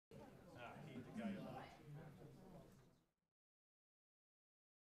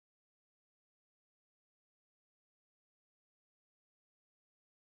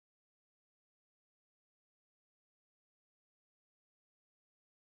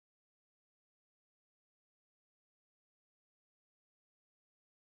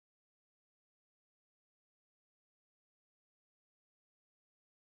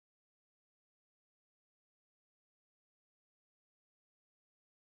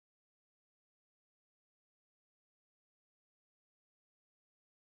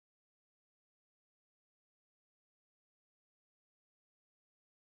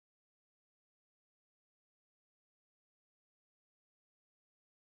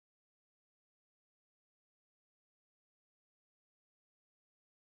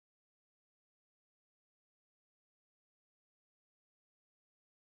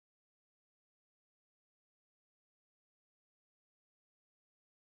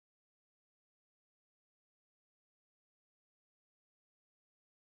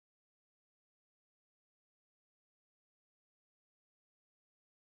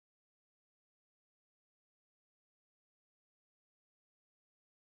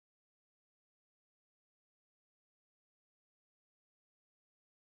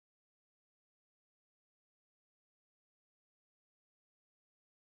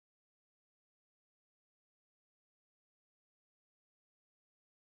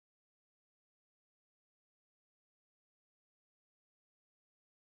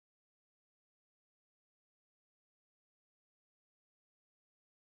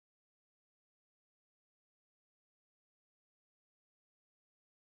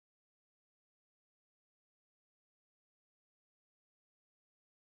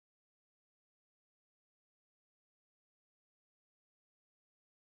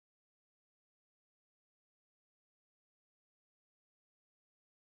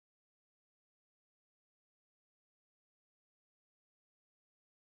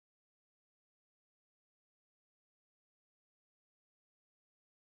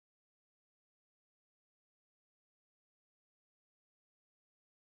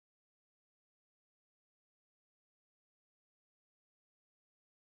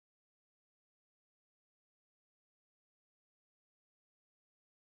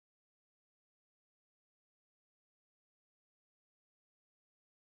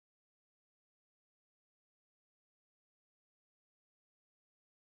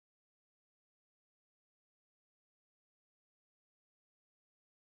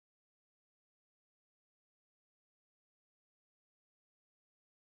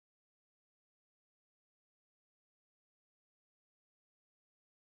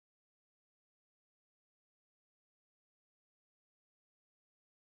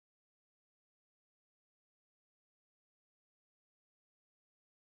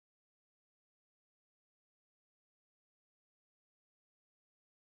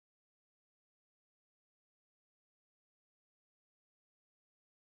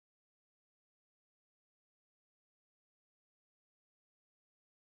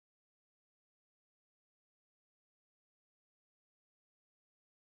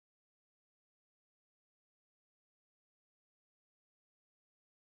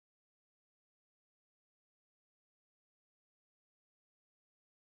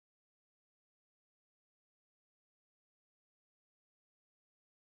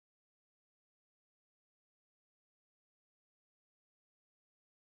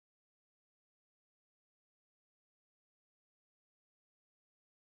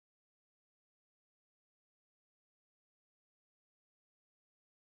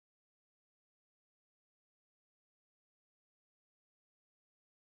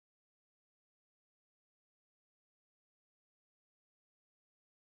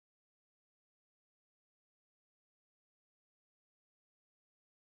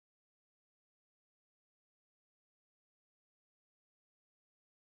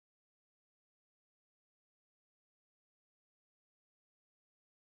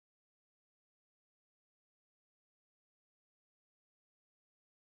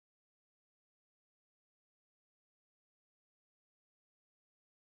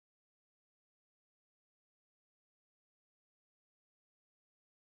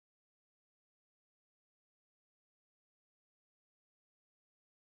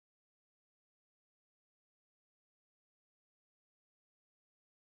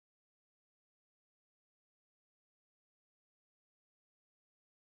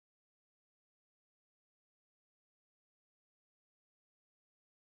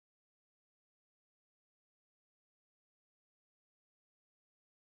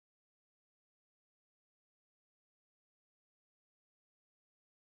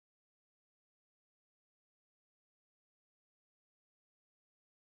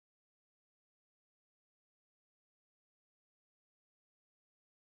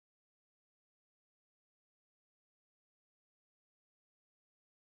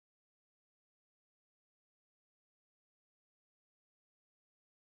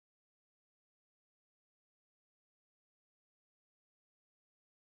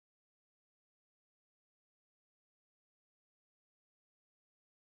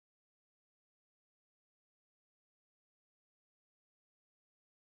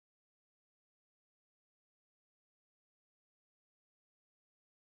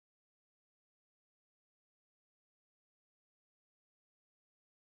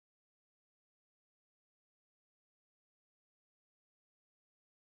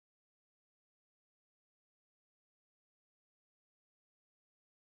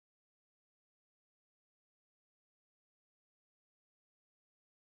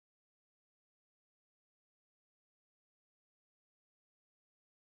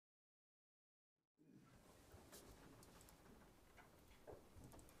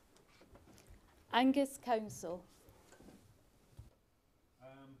Angus Council.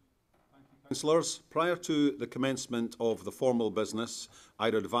 Councillors, prior to the commencement of the formal business, I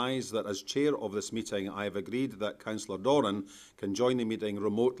advise that as chair of this meeting, I have agreed that Councillor Doran can join the meeting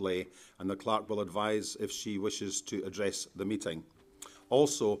remotely, and the clerk will advise if she wishes to address the meeting.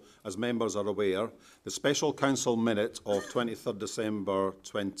 Also, as members are aware, the special council minute of 23rd December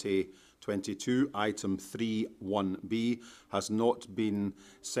 2022, item 3.1b, has not been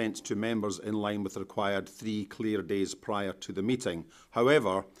sent to members in line with the required 3 clear days prior to the meeting.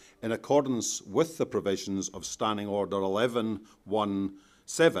 However, in accordance with the provisions of Standing Order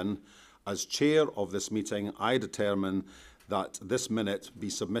 11.1.7, as chair of this meeting, I determine that this minute be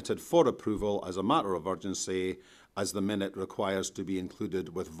submitted for approval as a matter of urgency, as the minute requires to be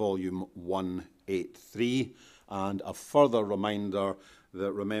included with volume 183. And a further reminder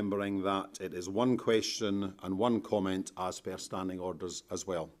that remembering that it is 1 question and 1 comment as per standing orders as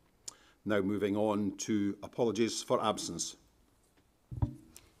well. Now moving on to apologies for absence.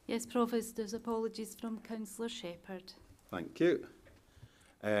 Yes, Provost, there's apologies from Councillor Shepherd. Thank you.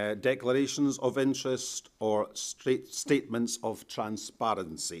 Declarations of interest or statements of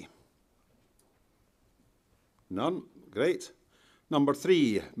transparency? None. Great. Number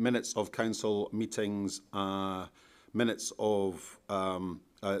 3, minutes of council meetings. Minutes of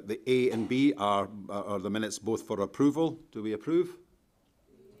the A and B are the minutes both for approval. Do we approve?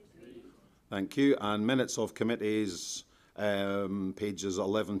 Thank you. And minutes of committees, pages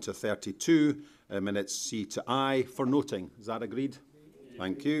 11 to 32, minutes C to I for noting. Is that agreed?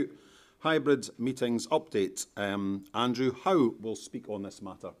 Thank you. Hybrid meetings update. Andrew Howe will speak on this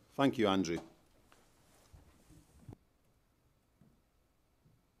matter. Thank you, Andrew.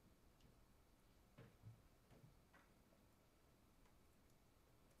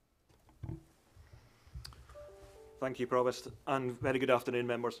 Thank you, Provost, and very good afternoon,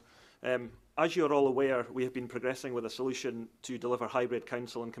 members. As you are all aware, we have been progressing with a solution to deliver hybrid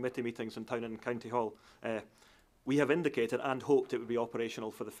council and committee meetings in Town and County Hall. We have indicated and hoped it would be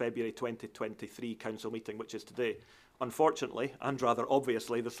operational for the February 2023 council meeting, which is today. Unfortunately, and rather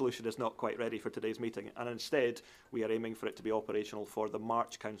obviously, the solution is not quite ready for today's meeting, and instead we are aiming for it to be operational for the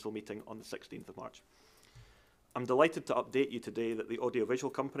March council meeting on the 16th of March. I'm delighted to update you today that the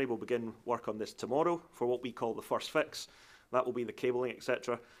audiovisual company will begin work on this tomorrow for what we call the first fix. That will be the cabling,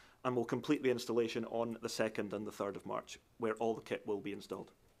 etc., and will complete the installation on the 2nd and the 3rd of March, where all the kit will be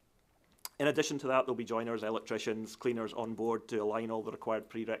installed. In addition to that, there'll be joiners, electricians, cleaners on board to align all the required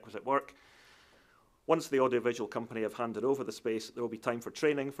prerequisite work. Once the audiovisual company have handed over the space, there will be time for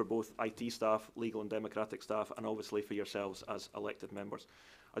training for both IT staff, legal and democratic staff, and obviously for yourselves as elected members.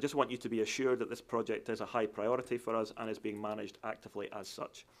 I just want you to be assured that this project is a high priority for us and is being managed actively as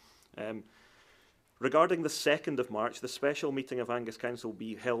such. Regarding the 2nd of March, the special meeting of Angus Council will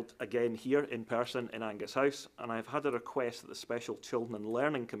be held again here in person in Angus House, and I've had a request that the Special Children and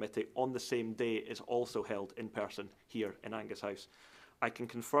Learning Committee on the same day is also held in person here in Angus House. I can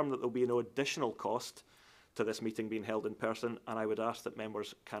confirm that there will be no additional cost to this meeting being held in person, and I would ask that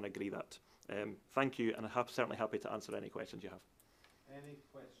members can agree that. Thank you, and I'm certainly happy to answer any questions you have. Any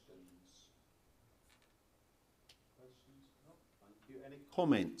questions? No. Thank you. Any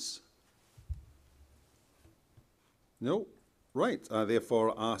comments? No. Right. I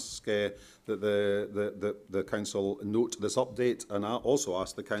therefore ask that the council note this update, and I also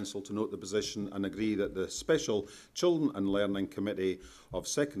ask the council to note the position and agree that the Special Children and Learning Committee of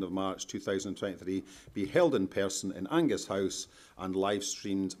 2nd of March 2023 be held in person in Angus House and live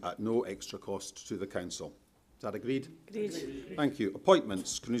streamed at no extra cost to the council. Is that agreed? Agreed. Thank you.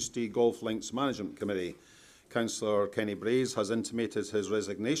 Appointments. Carnoustie Golf Links Management Committee. Councillor Kenny Braze has intimated his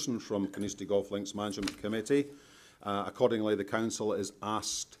resignation from Carnoustie Golf Links Management Committee. Accordingly, the council is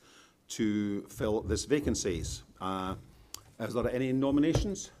asked to fill this vacancies. Is there any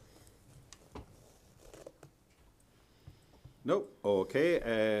nominations? No. Okay.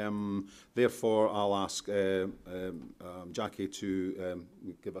 Therefore, I'll ask Jackie to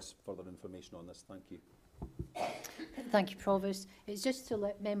give us further information on this. Thank you. Thank you, Provost. It's just to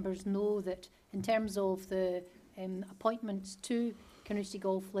let members know that in terms of the appointments to Carnoustie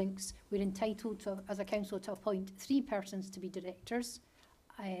Golf Links, we're entitled to, as a council, to appoint 3 persons to be directors.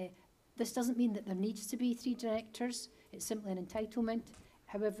 This doesn't mean that there needs to be 3 directors. It's simply an entitlement.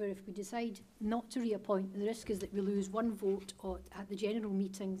 However, if we decide not to reappoint, the risk is that we lose 1 vote at the general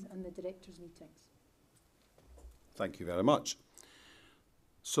meetings and the directors' meetings. Thank you very much.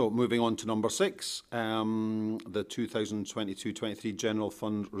 So moving on to number 6, the 2022-23 General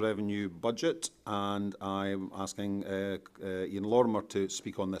Fund Revenue Budget, and I'm asking Ian Lorimer to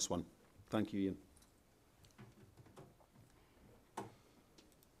speak on this one. Thank you, Ian.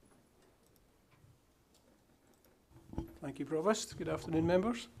 Thank you, Provost. Good afternoon,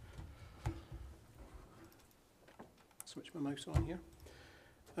 members. Switch my mouse on here.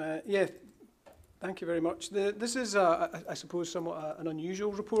 Thank you very much. This is, I suppose, somewhat an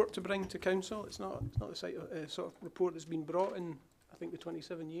unusual report to bring to Council. It's not the sort of report that's been brought in, I think,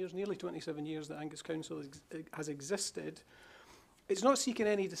 nearly 27 years that Angus Council has existed. It's not seeking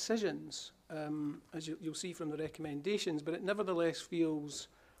any decisions, as you'll see from the recommendations, but it nevertheless feels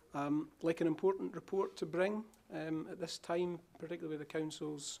like an important report to bring at this time, particularly where the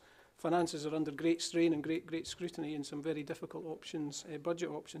Council's finances are under great strain and great scrutiny, and some very difficult options, budget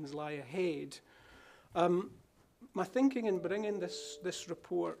options lie ahead. My thinking in bringing this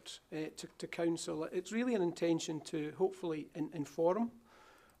report to Council, it's really an intention to hopefully inform,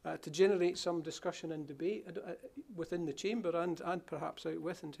 to generate some discussion and debate within the chamber and perhaps out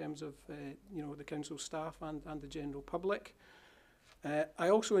with, in terms of the Council staff and the general public. I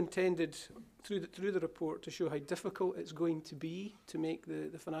also intended through the report to show how difficult it's going to be to make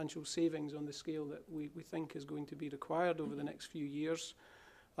the financial savings on the scale that we think is going to be required over the next few years.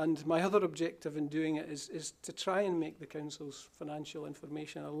 And my other objective in doing it is to try and make the Council's financial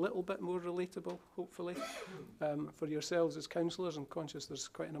information a little bit more relatable, hopefully, for yourselves as councillors. I'm conscious there's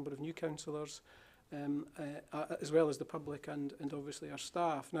quite a number of new councillors, as well as the public and obviously our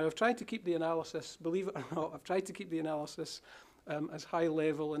staff. Now, I've tried to keep the analysis, believe it or not, I've tried to keep the analysis as high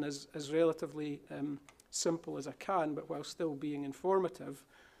level and as relatively simple as I can, but while still being informative.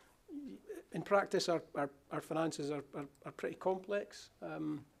 In practice, our finances are pretty complex.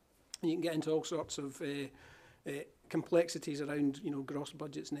 You can get into all sorts of complexities around, gross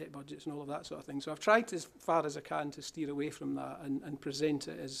budgets, net budgets, and all of that sort of thing. So I've tried as far as I can to steer away from that and present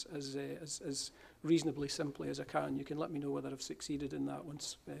it as reasonably simply as I can. You can let me know whether I've succeeded in that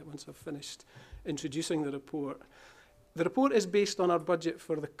once I've finished introducing the report. The report is based on our budget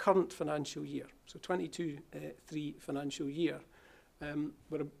for the current financial year, so 22-3 financial year.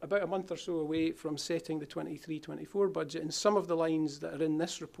 We're about a month or so away from setting the 23-24 budget, and some of the lines that are in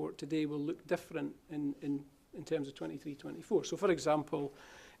this report today will look different in terms of 23-24. So, for example,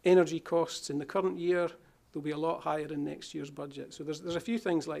 energy costs in the current year, they'll be a lot higher in next year's budget. So there's a few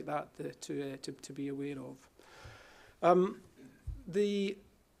things like that to be aware of.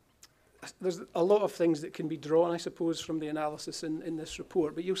 There's a lot of things that can be drawn, I suppose, from the analysis in this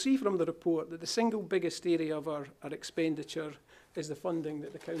report. But you'll see from the report that the single biggest area of our expenditure is the funding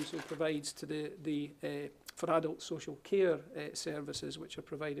that the Council provides to for adult social care services, which are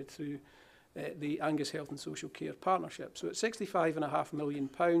provided through the Angus Health and Social Care Partnership. So at £65.5 million,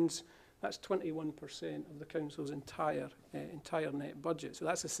 that's 21% of the Council's entire net budget. So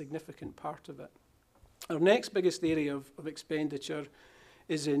that's a significant part of it. Our next biggest area of expenditure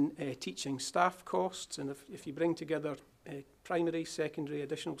is in teaching staff costs, and if you bring together primary, secondary,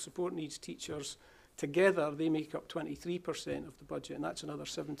 additional support needs teachers, together they make up 23% of the budget, and that's another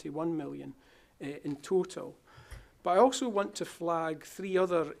 71 million in total. But I also want to flag three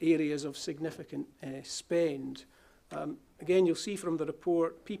other areas of significant spend. Again, you'll see from the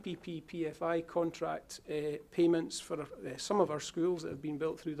report, PPP, PFI contract payments for some of our schools that have been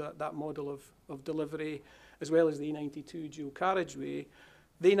built through that model of delivery, as well as the E92 dual carriageway.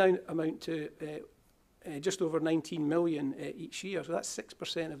 They now amount to just over 19 million each year, so that's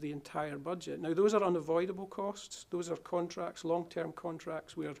 6% of the entire budget. Now, those are unavoidable costs. Those are contracts, long-term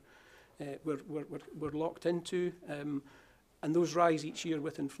contracts we're locked into, and those rise each year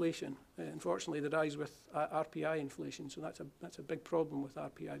with inflation. Unfortunately, they rise with RPI inflation, so that's a big problem with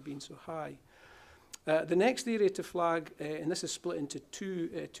RPI being so high. The next area to flag, and this is split into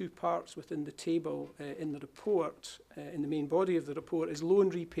two parts within the table in the report, in the main body of the report, is loan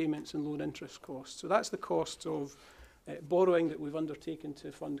repayments and loan interest costs. So that's the costs of borrowing that we've undertaken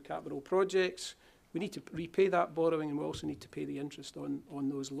to fund capital projects. We need to repay that borrowing, and we also need to pay the interest on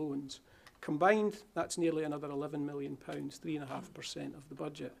those loans. Combined, that's nearly another £11 million, 3.5% of the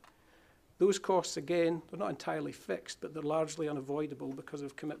budget. Those costs, again, they're not entirely fixed, but they're largely unavoidable because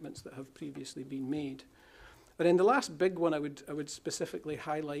of commitments that have previously been made. And then the last big one I would specifically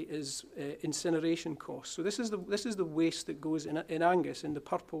highlight is incineration costs. So this is the waste that goes in Angus, in the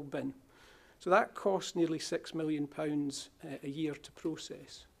purple bin. So that costs nearly £6 million a year to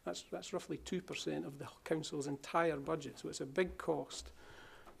process. That's roughly 2% of the Council's entire budget, so it's a big cost.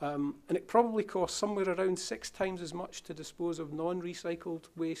 And it probably costs somewhere around 6 times as much to dispose of non-recycled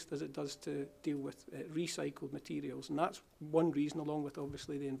waste as it does to deal with recycled materials. And that's one reason, along with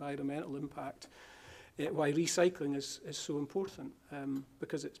obviously the environmental impact, why recycling is so important,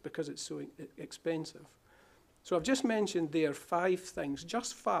 because it's so expensive. So I've just mentioned there 5 things,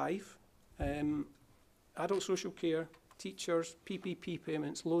 just 5, adult social care, teachers, PPP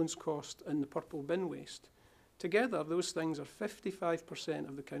payments, loans cost, and the purple bin waste. Together, those things are 55%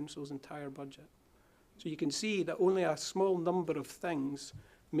 of the council's entire budget. So you can see that only a small number of things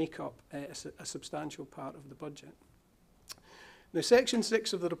make up a substantial part of the budget. Now, section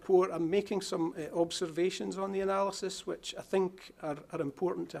 6 of the report, I'm making some observations on the analysis, which I think are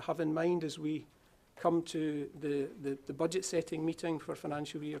important to have in mind as we come to the budget setting meeting for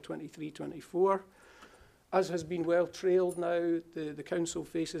financial year 23-24. As has been well trailed now, the council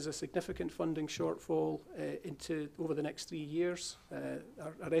faces a significant funding shortfall over the next 3 years.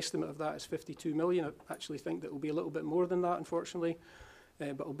 Our estimate of that is 52 million. I actually think that it will be a little bit more than that, unfortunately,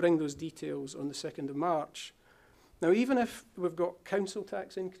 but I'll bring those details on the 2nd of March. Now, even if we've got council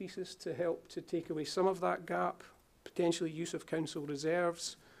tax increases to help to take away some of that gap, potentially use of council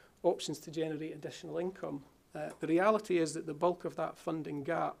reserves, options to generate additional income, the reality is that the bulk of that funding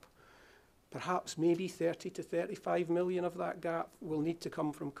gap, perhaps maybe 30 to 35 million of that gap, will need to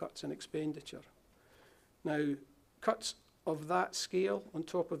come from cuts in expenditure. Now, cuts of that scale, on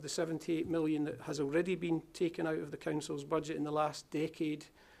top of the 78 million that has already been taken out of the council's budget in the last decade,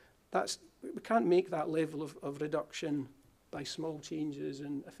 we can't make that level of reduction by small changes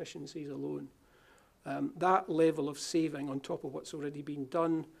and efficiencies alone. That level of saving on top of what's already been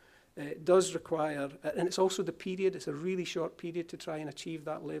done does require, and it's also the period, it's a really short period to try and achieve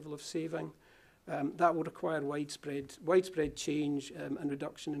that level of saving. That will require widespread change and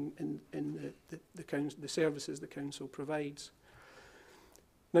reduction in the services the council provides.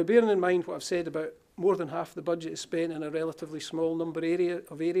 Now, bearing in mind what I've said about more than half the budget is spent in a relatively small number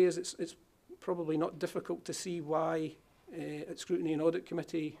of areas, it's probably not difficult to see why at Scrutiny and Audit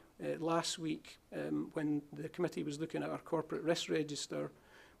Committee last week, when the committee was looking at our corporate risk register,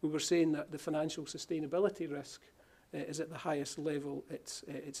 we were saying that the financial sustainability risk is at the highest level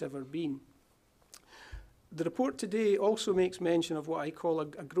it's ever been. The report today also makes mention of what I call a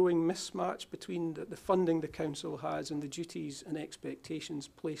growing mismatch between the funding the council has and the duties and expectations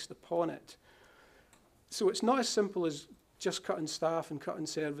placed upon it. So it's not as simple as just cutting staff and cutting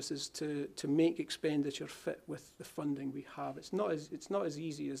services to make expenditure fit with the funding we have. It's not as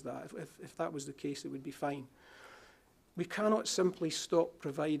easy as that. If that was the case, it would be fine. We cannot simply stop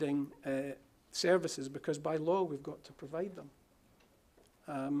providing services because by law we've got to provide them.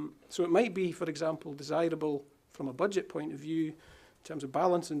 So it might be, for example, desirable from a budget point of view, in terms of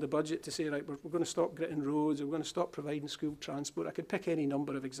balancing the budget, to say, right, we're going to stop gritting roads, or we're going to stop providing school transport. I could pick any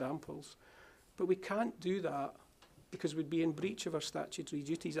number of examples. But we can't do that because we'd be in breach of our statutory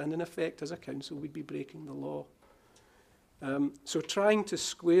duties, and in effect, as a council, we'd be breaking the law. So trying to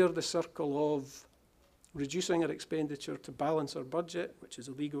square the circle of reducing our expenditure to balance our budget, which is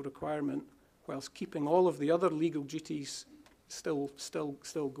a legal requirement, whilst keeping all of the other legal duties still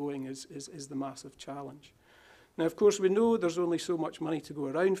going is the massive challenge. Now, of course, we know there's only so much money to go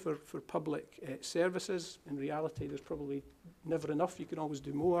around for public services. In reality, there's probably never enough. You can always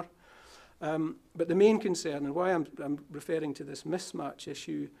do more. But the main concern, and why I'm referring to this mismatch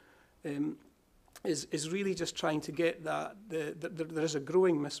issue, is really just trying to get that there is a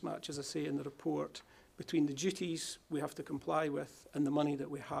growing mismatch, as I say in the report, between the duties we have to comply with and the money that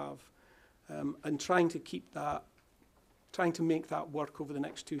we have, and trying to keep that, trying to make that work over the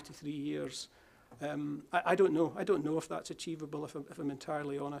next 2 to 3 years. I don't know. I don't know if that's achievable, if I'm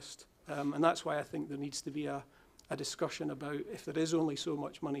entirely honest. And that's why I think there needs to be a discussion about, if there is only so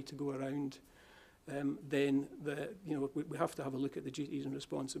much money to go around, then we have to have a look at the duties and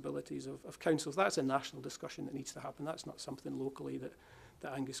responsibilities of councils. That's a national discussion that needs to happen. That's not something locally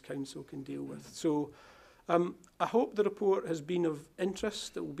that Angus Council can deal with. So I hope the report has been of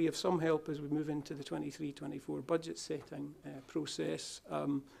interest. It will be of some help as we move into the 23-24 budget setting process.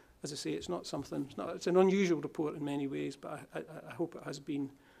 As I say, it's an unusual report in many ways, but I hope it has been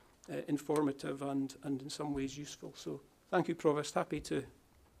informative and in some ways useful. So thank you, Provost. Happy to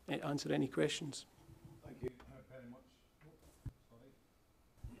answer any questions. Thank you very much.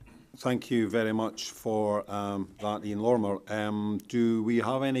 Thank you very much for that, Ian Lorimer. Do we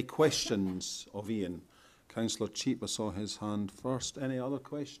have any questions of Ian? Councillor Cheap, I saw his hand first. Any other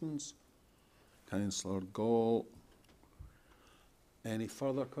questions? Councillor Gall. Any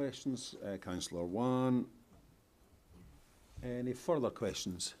further questions? Councillor Wan. Any further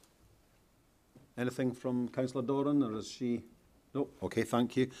questions? Anything from Councillor Doran, or is she? No. Okay,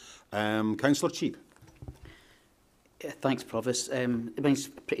 thank you. Councillor Cheap. Thanks, Provost. It's a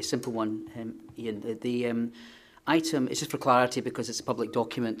pretty simple one, Ian. The item is just for clarity because it's a public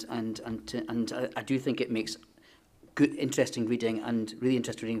document, and I do think it makes good, interesting reading and really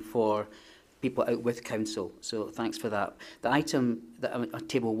interesting reading for people out with council. So thanks for that. The item that on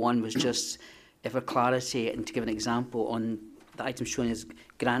table 1 was just for clarity and to give an example on the item shown as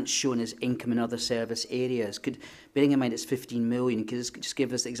grants shown as income in other service areas. Bearing in mind it's 15 million, could you just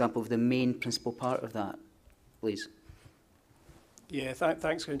give us the example of the main principal part of that, please? Yeah,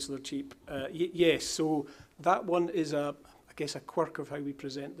 thanks, Councillor Cheap. Yes, so that one is I guess a quirk of how we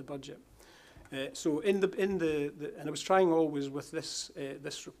present the budget. So and I was trying always with this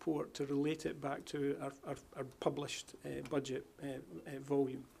report to relate it back to our published budget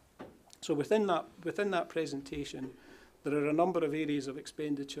volume. So within that presentation, there are a number of areas of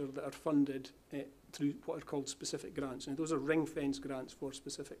expenditure that are funded through what are called specific grants. And those are ring-fence grants for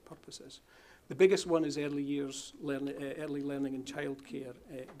specific purposes. The biggest one is early learning and childcare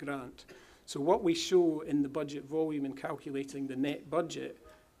grant. So what we show in the budget volume in calculating the net budget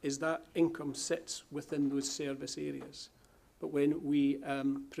is that income sits within those service areas. But when we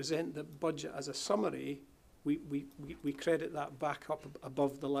present the budget as a summary, we credit that back up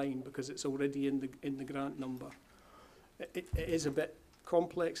above the line because it's already in the grant number. It is a bit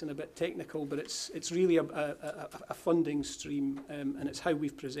complex and a bit technical, but it's really a funding stream, and it's how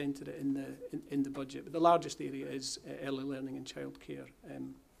we've presented it in the budget. But the largest area is early learning and childcare,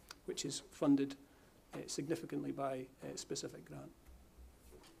 which is funded significantly by specific grant.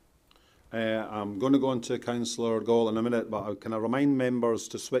 I'm going to go on to Councillor Gall in a minute, but can I remind members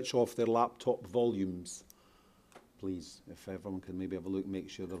to switch off their laptop volumes, please? If everyone can maybe have a look, make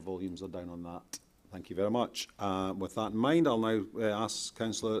sure their volumes are down on that. Thank you very much. With that in mind, I'll now ask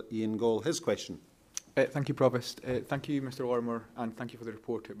Councillor Ian Gall his question. Thank you, Provost. Thank you, Mr Lorimer, and thank you for the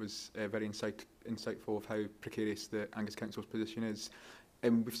report. It was very insightful of how precarious the Angus Council's position is.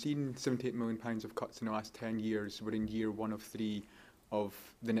 We've seen £78 million of cuts in the last 10 years. We're in year 1 of 3 of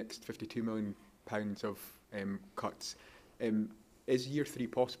the next £52 million of cuts. Is year 3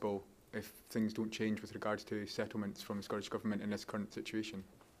 possible if things don't change with regards to settlements from the Scottish Government in this current situation?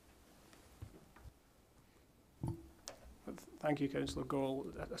 Thank you, Councillor Gall.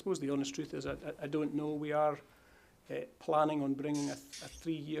 I suppose the honest truth is I don't know. We are planning on bringing a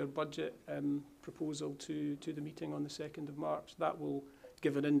 3-year budget proposal to the meeting on the 2nd of March. That will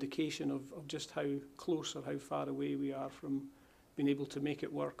give an indication of just how close or how far away we are from being able to make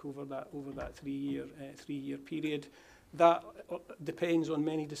it work over that 3-year period. That depends on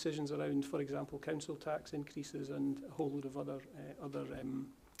many decisions around, for example, council tax increases and a whole load of other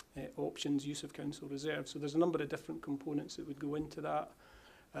options, use of council reserve. So there's a number of different components that would go into that.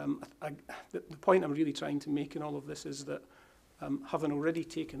 The point I'm really trying to make in all of this is that having already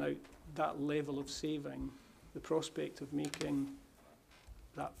taken out that level of saving, the prospect of making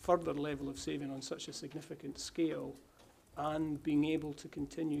that further level of saving on such a significant scale and being able to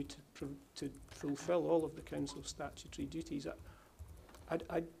continue to fulfil all of the council's statutory duties,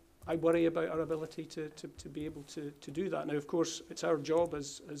 I worry about our ability to be able to do that. Now, of course, it's our job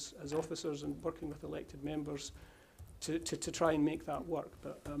as officers and working with elected members to try and make that work.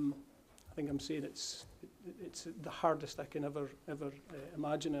 But I think I'm saying it's the hardest I can ever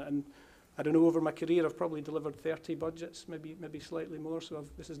imagine it. And I don't know, over my career, I've probably delivered 30 budgets, maybe slightly more. So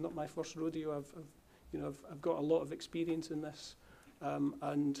this is not my first rodeo. I've got a lot of experience in this,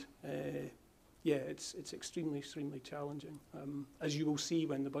 yeah, it's extremely challenging, as you will see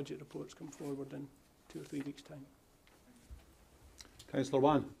when the budget reports come forward in 2 or 3 weeks' time. Councillor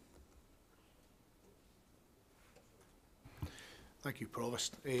Wan. Thank you,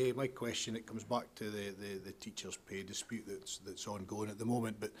 Provost. My question, it comes back to the teachers' pay dispute that's ongoing at the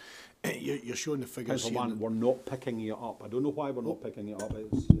moment, but you're showing the figures Councillor here. Wan, we're not picking it up. I don't know why we're not picking it up.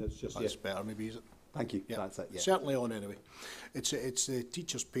 It's just That's better, maybe, is it? Thank you. Yeah, that's it. Yeah. Certainly on anyway. It's the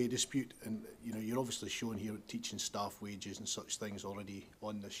teachers' pay dispute, and you're obviously showing here teaching staff wages and such things already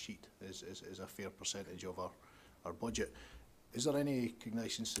on this sheet is a fair percentage of our budget. Is there any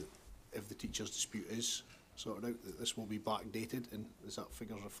cognitions that if the teachers' dispute is sorted out, that this will be backdated, and does that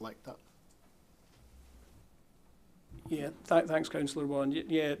figures reflect that? Yeah, thanks, Councillor Wan.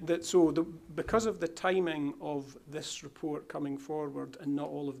 Yeah, because of the timing of this report coming forward and not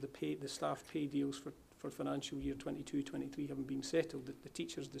all of the staff pay deals for financial year 22-23 haven't been settled, the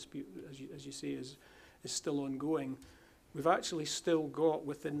teachers' dispute, as you say, is still ongoing. We've actually still got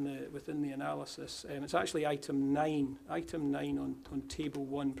within the analysis, and it's actually item 9 on table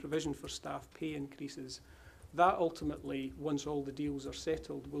 1, provision for staff pay increases. That ultimately, once all the deals are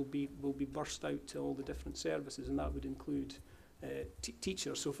settled, will be burst out to all the different services, and that would include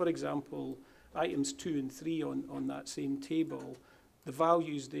teachers. So, for example, items 2 and 3 on that same table, the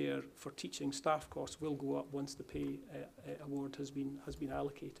values there for teaching staff costs will go up once the pay award has been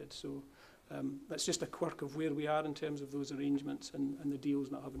allocated. So that's just a quirk of where we are in terms of those arrangements and the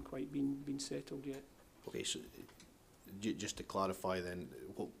deals not having quite been settled yet. Okay, so just to clarify then,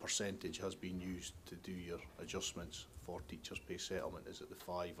 what percentage has been used to do your adjustments for teachers' pay settlement? Is it the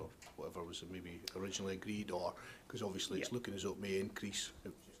 5 or whatever was maybe originally agreed, or because obviously it's looking as though it may increase?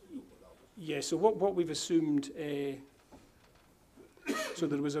 Yeah, so what we've assumed, so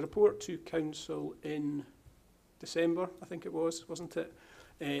there was a report to Council in December, I think it was, wasn't it,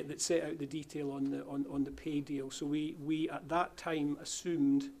 that set out the detail on the pay deal. So we at that time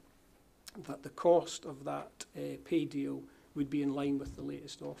assumed that the cost of that pay deal would be in line with the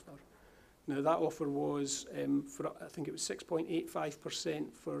latest offer. Now that offer was for, I think it was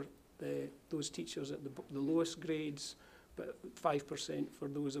 6.85% for those teachers at the lowest grades, but 5% for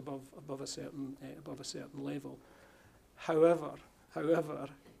those above a certain level. However,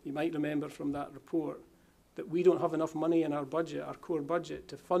 you might remember from that report that we don't have enough money in our budget, our core budget,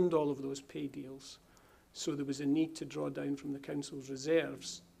 to fund all of those pay deals. So there was a need to draw down from the council's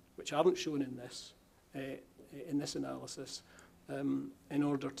reserves, which aren't shown in this analysis, in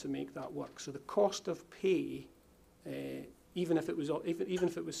order to make that work. So the cost of pay, even if it was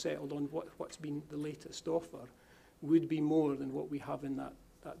settled on what's been the latest offer, would be more than what we have in the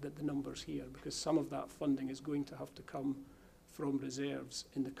numbers here, because some of that funding is going to have to come from reserves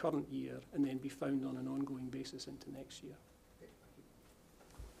in the current year and then be found on an ongoing basis into next year.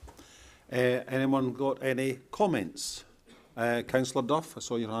 Anyone got any comments? Councillor Duff, I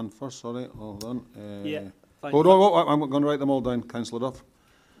saw your hand first, sorry, hold on. Hold on, I'm going to write them all down. Councillor Duff.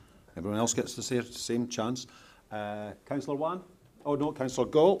 Everyone else gets the same chance. Councillor Wan? Oh no, Councillor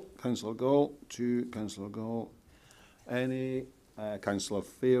Gall. Councillor Gall, 2, Councillor Gall. Any? Councillor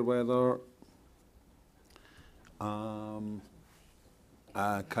Fairweather.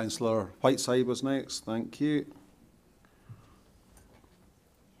 Councillor Whiteside was next, thank you.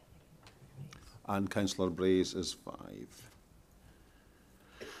 And Councillor Braze is 5.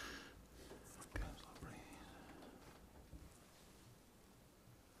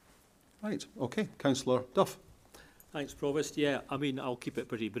 Right, okay, Councillor Duff. Thanks, Provost. Yeah, I mean, I'll keep it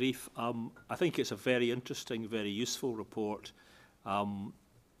pretty brief. I think it's a very interesting, very useful report. I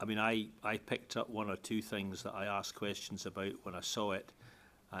mean, I picked up 1 or 2 things that I asked questions about when I saw it,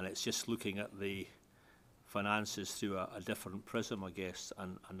 and it's just looking at the finances through a different prism, I guess,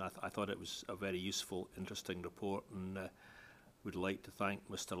 and I thought it was a very useful, interesting report, and would like to thank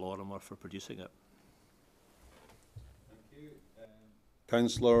Mr Lorimer for producing it. Thank you.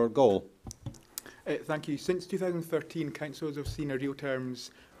 Councillor Gall. Thank you. Since 2013, councils have seen a real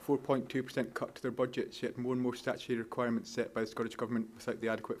terms 4.2% cut to their budgets, yet more and more statutory requirements set by the Scottish Government without the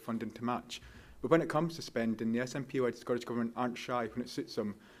adequate funding to match. But when it comes to spending, the SNP-led Scottish Government aren't shy when it suits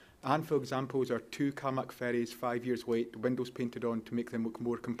them. A handful of examples are 2 Calmac ferries, 5 years wait, windows painted on to make them look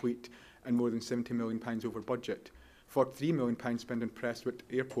more complete, and more than £70 million over budget. £43 million spent on Prestwick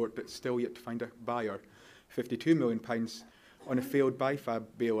Airport that's still yet to find a buyer. £52 million on a failed BIFAB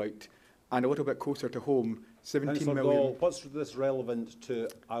bailout. And a little bit closer to home, 17 million. Gall, what's this relevant to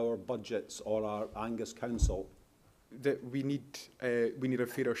our budgets or our Angus Council? That we need a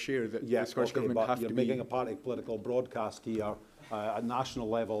fairer share. That the Scottish Government but have to you're be. making a party political broadcast here. At national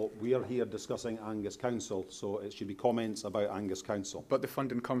level, we are here discussing Angus Council, so it should be comments about Angus Council. But the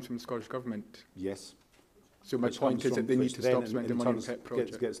funding comes from the Scottish Government. Yes. So my point is that they need to stop spending money on pet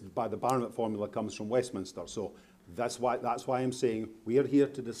projects. Gets by the Barnett formula comes from Westminster. So that's why I'm saying we are here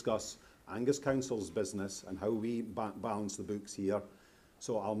to discuss Angus Council's business and how we balance the books here.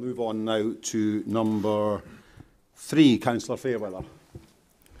 So I'll move on now to number 3, Councillor Fairweather.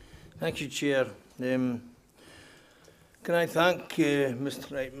 Thank you, Chair. Can I thank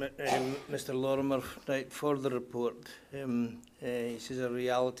Mr Lorimer for the report? He says a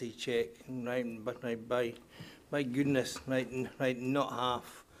reality check, but by goodness, not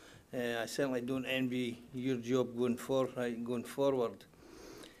half. I certainly don't envy your job going forward.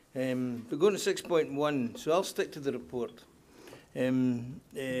 But going to 6.1, so I'll stick to the report.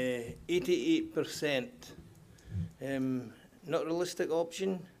 88%, not realistic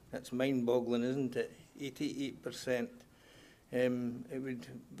option. That's mind-boggling, isn't it? 88%. It would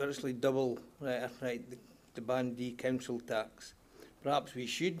virtually double the Band D council tax. Perhaps we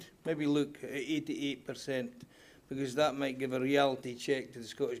should maybe look at 88%, because that might give a reality check to the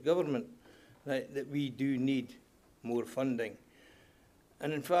Scottish Government that we do need more funding.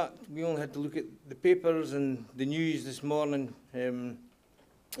 And in fact, we only had to look at the papers and the news this morning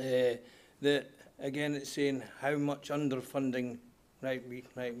that, again, it's saying how much underfunding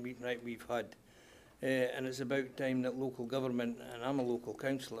we've had. And it's about time that local government, and I'm a local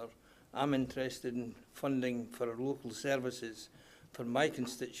councillor, I'm interested in funding for our local services for my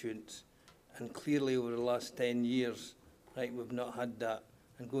constituents. And clearly over the last 10 years, we've not had that.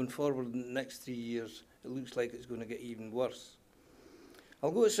 And going forward in the next 3 years, it looks like it's going to get even worse.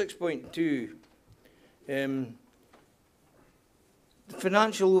 I'll go to 6.2. The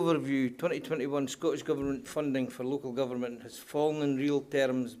financial overview, 2021 Scottish Government funding for local government has fallen in real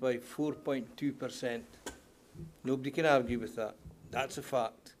terms by 4.2%. Nobody can argue with that. That's a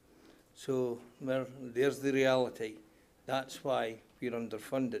fact. So there's the reality. That's why we're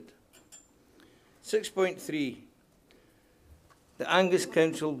underfunded. 6.3, the Angus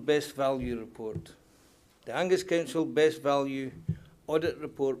Council Best Value Report. The Angus Council Best Value Audit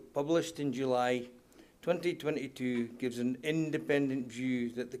Report, published in July 2022, gives an independent view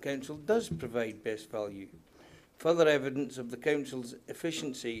that the Council does provide best value. Further evidence of the Council's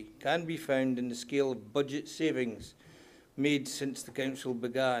efficiency can be found in the scale of budget savings made since the Council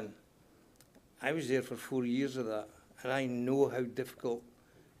began. I was there for 4 years of that, and I know how difficult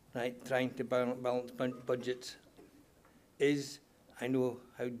trying to balance budgets is. I know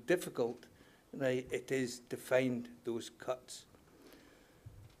how difficult it is to find those cuts.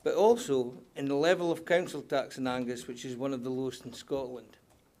 But also in the level of council tax in Angus, which is one of the lowest in Scotland.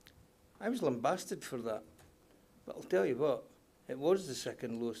 I was lambasted for that. But I'll tell you what, it was the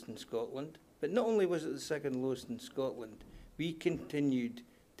second lowest in Scotland. But not only was it the second lowest in Scotland, we continued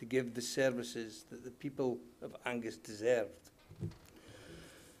to give the services that the people of Angus deserved. I'm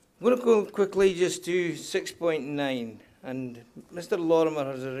going to go quickly just to 6.9, and Mr. Lorimer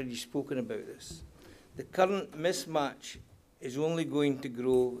has already spoken about this. The current mismatch is only going to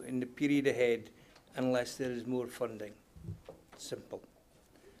grow in the period ahead unless there is more funding. Simple.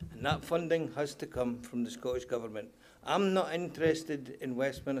 And that funding has to come from the Scottish Government. I'm not interested in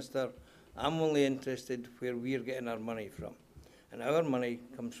Westminster. I'm only interested where we're getting our money from. And our money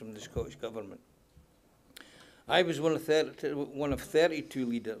comes from the Scottish Government. I was one of 32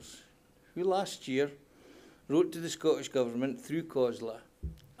 leaders who last year wrote to the Scottish Government through COSLA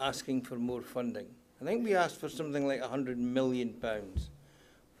asking for more funding. I think we asked for something like £100 million.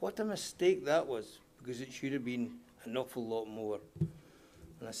 What a mistake that was, because it should have been an awful lot more.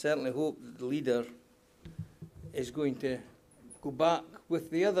 And I certainly hope that the leader is going to go back with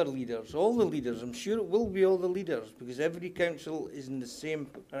the other leaders, all the leaders. I'm sure it will be all the leaders, because every council is in the same,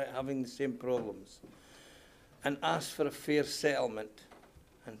 having the same problems, and ask for a fair settlement.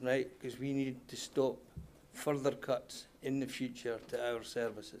 And because we need to stop further cuts in the future to our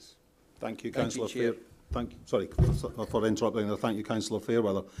services. Thank you, Thank you, Councillor Chair. Sorry for interrupting there. Thank you, Councillor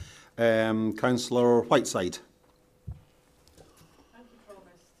Fairweather. Councillor Whiteside. Thank you,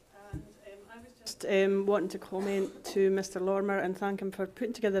 Provost. And I was just wanting to comment to Mr. Lorimer and thank him for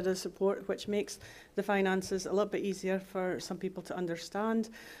putting together the support which makes the finances a little bit easier for some people to understand,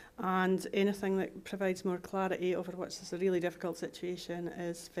 and anything that provides more clarity over what's a really difficult situation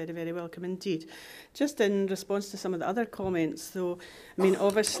is very, very welcome indeed. Just in response to some of the other comments, though, I mean,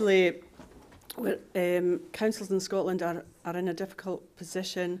 obviously, councils in Scotland are in a difficult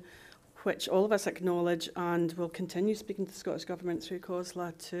position, which all of us acknowledge, and will continue speaking to the Scottish Government through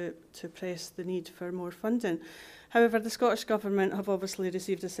COSLA to press the need for more funding. However, the Scottish Government have obviously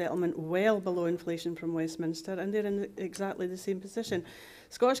received a settlement well below inflation from Westminster, and they're in exactly the same position.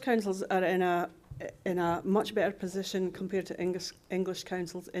 Scottish councils are in a much better position compared to English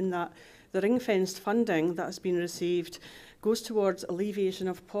councils, in that the ring-fenced funding that has been received goes towards alleviation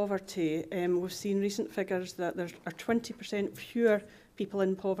of poverty. We've seen recent figures that there are 20% fewer people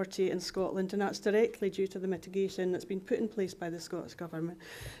in poverty in Scotland, and that's directly due to the mitigation that's been put in place by the Scottish Government.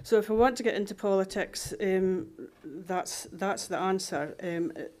 So if we want to get into politics, that's the answer.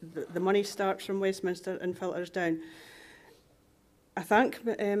 The money starts from Westminster and filters down. I thank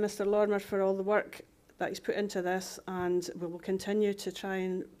Mr. Lorimer for all the work that he's put into this, and we will continue to try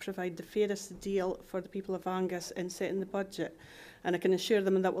and provide the fairest deal for the people of Angus in setting the budget. And I can assure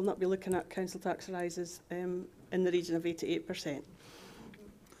them that we'll not be looking at council tax rises in the region of 8 to 8%.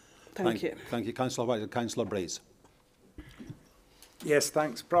 Thank you. Thank you, Councillor White. Councillor Brace. Yes,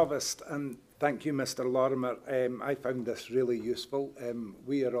 thanks, Provost, and thank you, Mr. Lorimer. I found this really useful.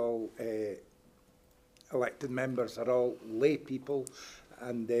 We are all elected members, are all lay people,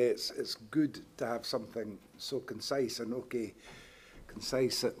 and it's good to have something so concise. And okay,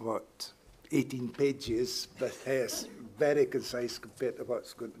 concise at what, 18 pages, but it's very concise compared to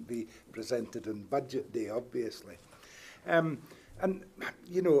what's going to be presented on budget day, obviously. And,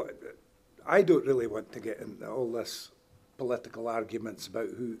 you know, I don't really want to get into all this political arguments about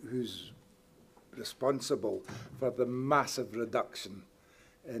who's responsible for the massive reduction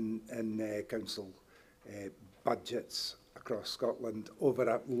in council budgets across Scotland over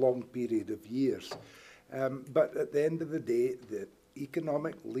a long period of years. But at the end of the day, the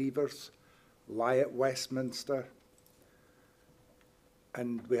economic levers lie at Westminster.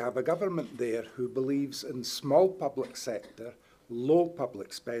 And we have a government there who believes in small public sector, low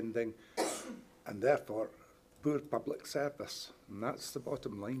public spending, and therefore poor public service. And that's the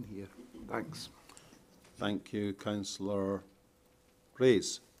bottom line here. Thanks. Thank you, Councillor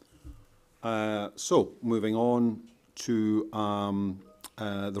Reyes. So, moving on to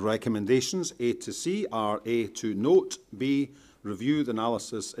the recommendations. A to C are A, to note, B, review the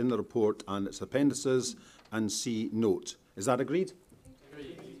analysis in the report and its appendices, and C, note. Is that agreed?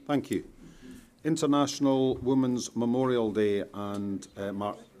 Agreed. Thank you. International Women's Memorial Day and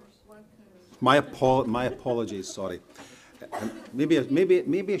my apologies, sorry. Maybe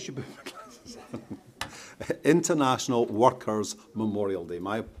I should put my glasses on. International Workers' Memorial Day.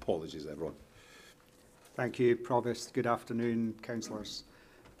 My apologies, everyone. Thank you, Provost. Good afternoon, councillors.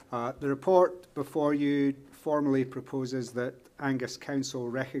 The report before you formally proposes that Angus Council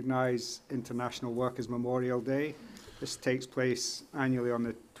recognise International Workers' Memorial Day. This takes place annually on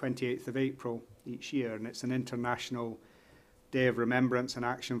the 28th of April each year, and it's an international day of remembrance and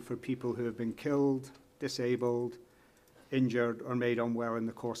action for people who have been killed, disabled, injured or made unwell in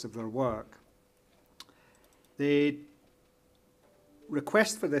the course of their work. The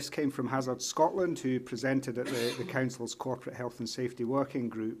request for this came from Hazard Scotland, who presented at the Council's Corporate Health and Safety Working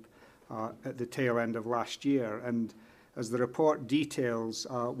Group at the tail end of last year. And as the report details,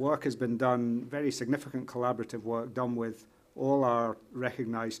 work has been done, very significant collaborative work done with all our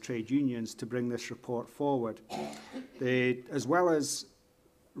recognised trade unions to bring this report forward. As well as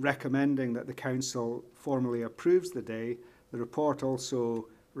recommending that the Council formally approves the day, the report also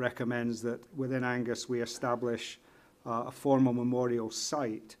recommends that within Angus we establish a formal memorial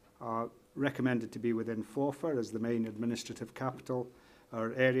site, recommended to be within Forfar as the main administrative capital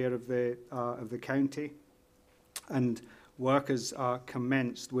or area of the county. And work has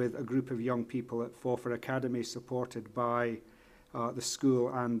commenced with a group of young people at Forfar Academy, supported by the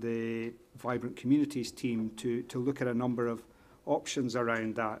school and the Vibrant Communities team, to look at a number of options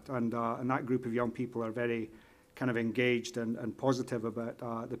around that. And that group of young people are very kind of engaged and positive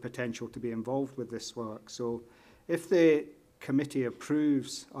about the potential to be involved with this work. So if the committee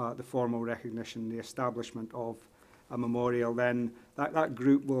approves the formal recognition, the establishment of a memorial, then that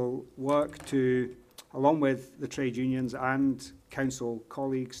group will work to, along with the trade unions and council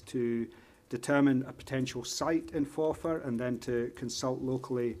colleagues, to determine a potential site in Forfar and then to consult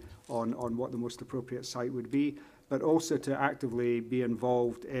locally on what the most appropriate site would be, but also to actively be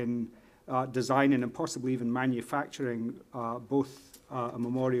involved in designing and possibly even manufacturing both a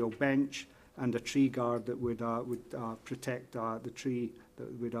memorial bench and a tree guard that would protect the tree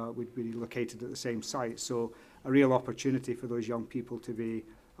that would be located at the same site. So a real opportunity for those young people to be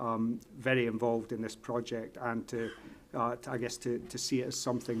very involved in this project and to I guess to see it as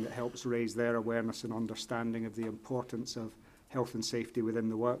something that helps raise their awareness and understanding of the importance of health and safety within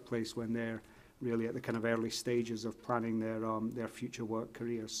the workplace when they're really at the kind of early stages of planning their future work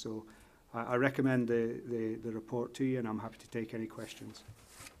careers. So I recommend the report to you, and I'm happy to take any questions.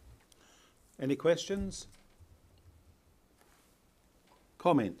 Any questions?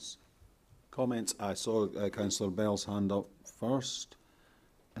 Comments? Comments. I saw Councillor Bell's hand up first,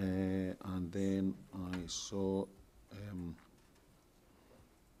 and then I saw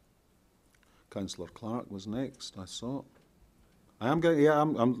Councillor Clark was next. I saw. I am getting. Yeah,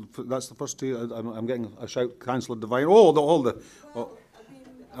 that's the first two. I'm getting a shout. Councillor Devine.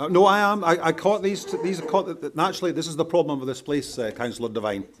 No, I am. I caught these. These are caught. Naturally, this is the problem with this place, Councillor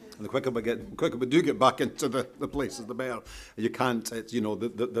Devine. And the quicker we do get back into the places, the better. You can't. It's, you know,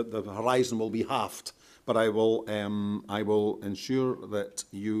 the horizon will be halved. But I will ensure that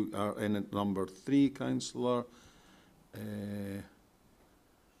you are in at number 3, Councillor.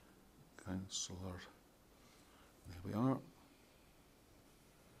 Councillor. There we are.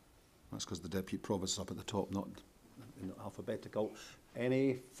 That's because the Deputy Provost is up at the top, not in alphabetical.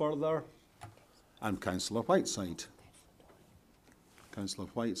 Any further? And Councillor Whiteside. Councillor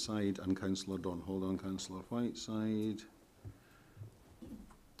Whiteside and Councillor Dorn. Hold on, Councillor Whiteside.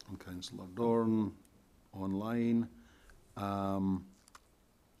 And Councillor Dorn online.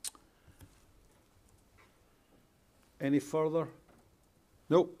 Any further?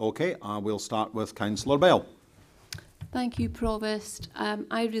 Nope. Okay, we'll start with Councillor Bell. Thank you, Provost.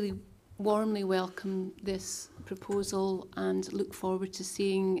 I really warmly welcome this proposal and look forward to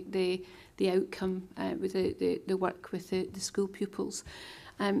seeing the outcome with the work with the school pupils.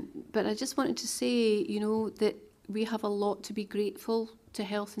 But I just wanted to say, you know, that we have a lot to be grateful to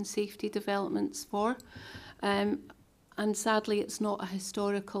health and safety developments for. And sadly, it's not a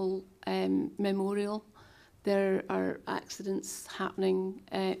historical memorial. There are accidents happening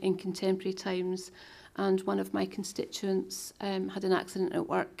in contemporary times, and one of my constituents had an accident at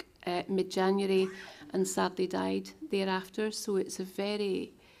work mid-January and sadly died thereafter. So it's a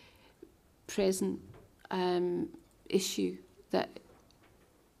very present issue that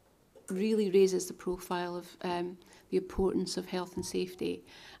really raises the profile of the importance of health and safety,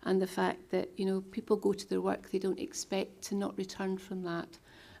 and the fact that, you know, people go to their work, they don't expect to not return from that,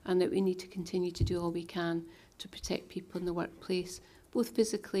 and that we need to continue to do all we can to protect people in the workplace, both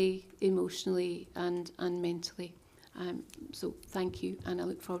physically, emotionally and mentally. So thank you, and I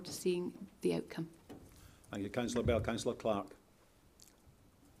look forward to seeing the outcome. Thank you, Councillor Bell. Councillor Clark.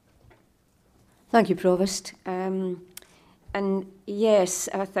 Thank you, Provost. And yes,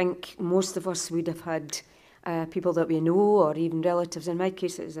 I think most of us would have had people that we know, or even relatives. In my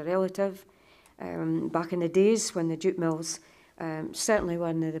case, it was a relative. Back in the days when the jute mills certainly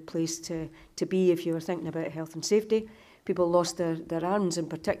weren't the place to be if you were thinking about health and safety. People lost their arms in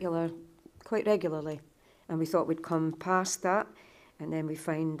particular quite regularly. And we thought we'd come past that. And then we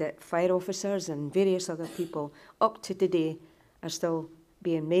find that fire officers and various other people up to today are still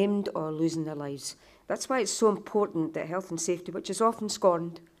being maimed or losing their lives. That's why it's so important that health and safety, which is often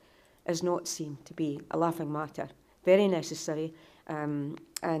scorned, is not seen to be a laughing matter. Very necessary, and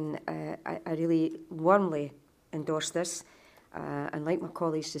I really warmly endorse this. And like my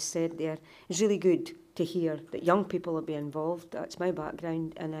colleagues just said there, it's really good to hear that young people will be involved. That's my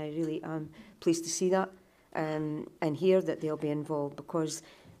background, and I really am pleased to see that and hear that they'll be involved, because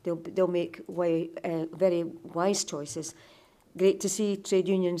they'll make very wise choices. Great to see trade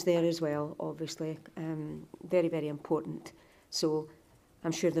unions there as well, obviously. Very, very important. So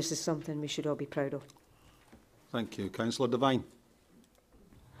I'm sure this is something we should all be proud of. Thank you. Councillor Devine.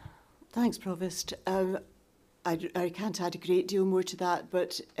 Thanks, Provost. I can't add a great deal more to that,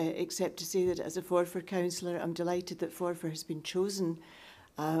 but except to say that as a Forfar councillor, I'm delighted that Forfar has been chosen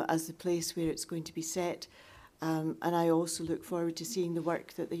as the place where it's going to be set. And I also look forward to seeing the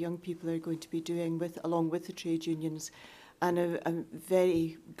work that the young people are going to be doing along with the trade unions. And I'm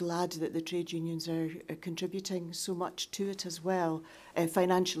very glad that the trade unions are contributing so much to it as well,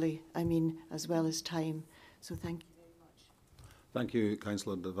 financially, I mean, as well as time. So thank you very much. Thank you,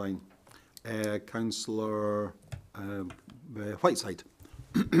 Councillor Devine. Councillor Whiteside.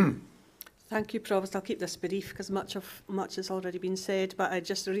 Thank you, Provost. I'll keep this brief because much has already been said, but I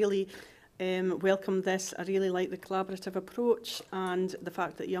just really welcome this. I really like the collaborative approach and the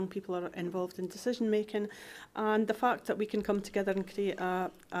fact that young people are involved in decision making, and the fact that we can come together and create a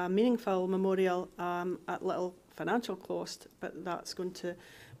meaningful memorial at little financial cost, but that's going to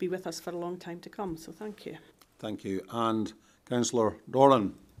be with us for a long time to come. So thank you. Thank you. And Councillor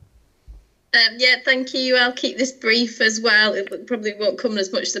Doran. Yeah, thank you. I'll keep this brief as well. It probably won't come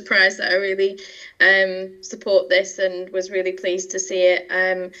as much surprise that I really support this and was really pleased to see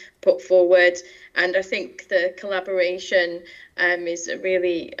it put forward. And I think the collaboration is a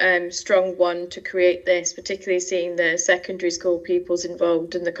really strong one to create this, particularly seeing the secondary school pupils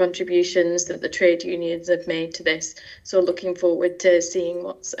involved and the contributions that the trade unions have made to this. So looking forward to seeing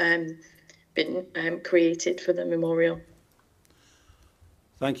what's been created for the memorial.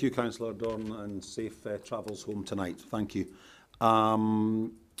 Thank you, Councillor Dorn, and safe travels home tonight. Thank you.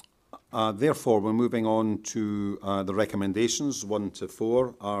 Therefore, we're moving on to the recommendations 1 to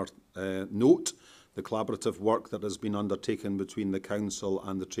 4. Our note the collaborative work that has been undertaken between the Council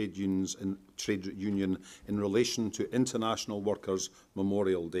and the trade union in relation to International Workers'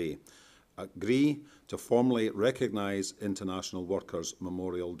 Memorial Day. Agree to formally recognise International Workers'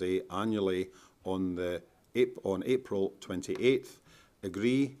 Memorial Day annually on April 28th.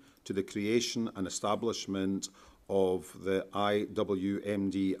 Agree to the creation and establishment of the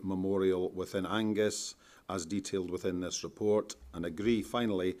IWMD Memorial within Angus, as detailed within this report, and agree,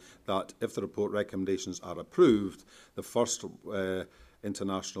 finally, that if the report recommendations are approved, the first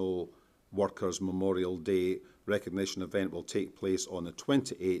International Workers' Memorial Day recognition event will take place on the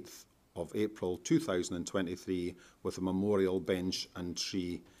 28th of April 2023, with a memorial bench and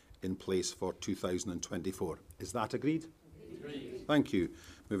tree in place for 2024. Is that agreed? Thank you.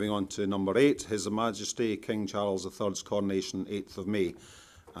 Moving on to number 8, His Majesty King Charles III's coronation, 8th of May.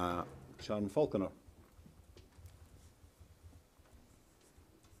 Sharon Falconer.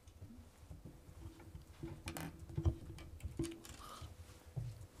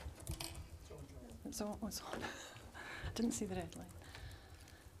 It's on. I didn't see the red line.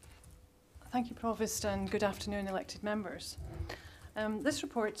 Thank you, Provost, and good afternoon, elected members. This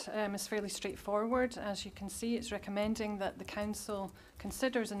report is fairly straightforward. As you can see, it's recommending that the Council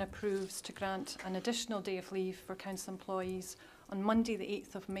considers and approves to grant an additional day of leave for Council employees on Monday the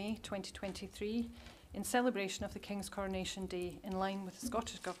 8th of May 2023 in celebration of the King's Coronation Day in line with the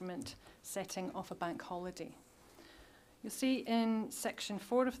Scottish Government setting of a bank holiday. You'll see in section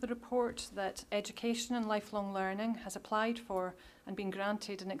 4 of the report that Education and Lifelong Learning has applied for and been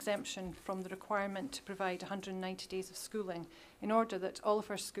granted an exemption from the requirement to provide 190 days of schooling in order that all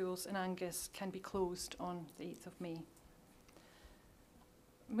of our schools in Angus can be closed on the 8th of May.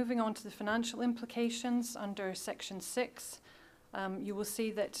 Moving on to the financial implications under section 6, you will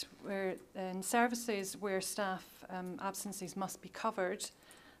see that in services where staff absences must be covered,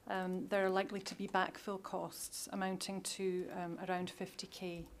 there are likely to be backfill costs amounting to around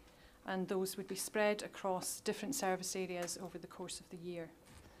 50k, and those would be spread across different service areas over the course of the year.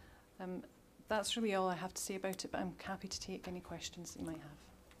 That's really all I have to say about it, but I'm happy to take any questions that you might have.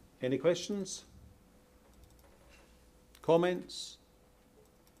 Any questions? Comments?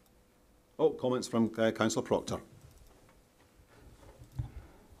 Oh, comments from Councillor Proctor.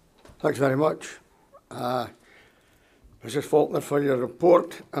 Thanks very much. Mrs Faulkner, for your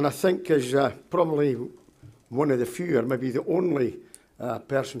report, and I think as probably one of the few, or maybe the only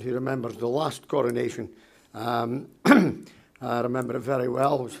person who remembers the last coronation. I remember it very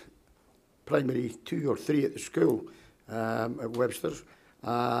well. It was primary 2 or 3 at the school at Webster's,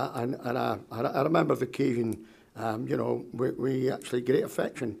 and I remember the occasion, you know, we actually great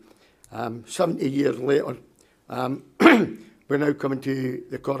affection. 70 years later, we're now coming to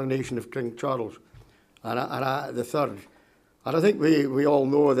the coronation of King Charles the third. And I think we all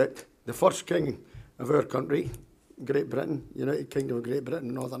know that the first king of our country, Great Britain, United Kingdom of Great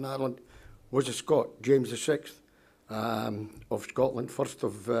Britain, Northern Ireland, was a Scot, James VI of Scotland, first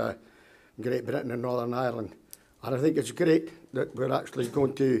of Great Britain and Northern Ireland. And I think it's great that we're actually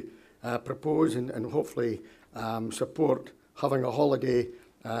going to propose and hopefully support having a holiday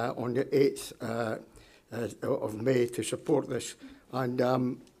on the 8th of May to support this.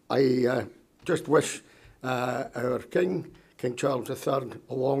 And I just wish our King Charles III,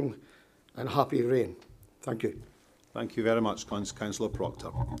 a long and happy reign. Thank you. Thank you very much, Councillor Proctor.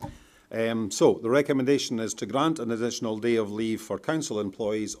 So, the recommendation is to grant an additional day of leave for council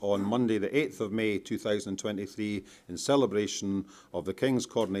employees on Monday the 8th of May 2023 in celebration of the King's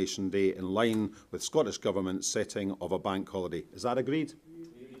Coronation Day in line with Scottish Government setting of a bank holiday. Is that agreed?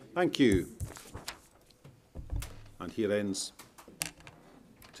 Thank you. And here ends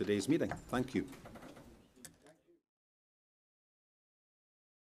today's meeting. Thank you.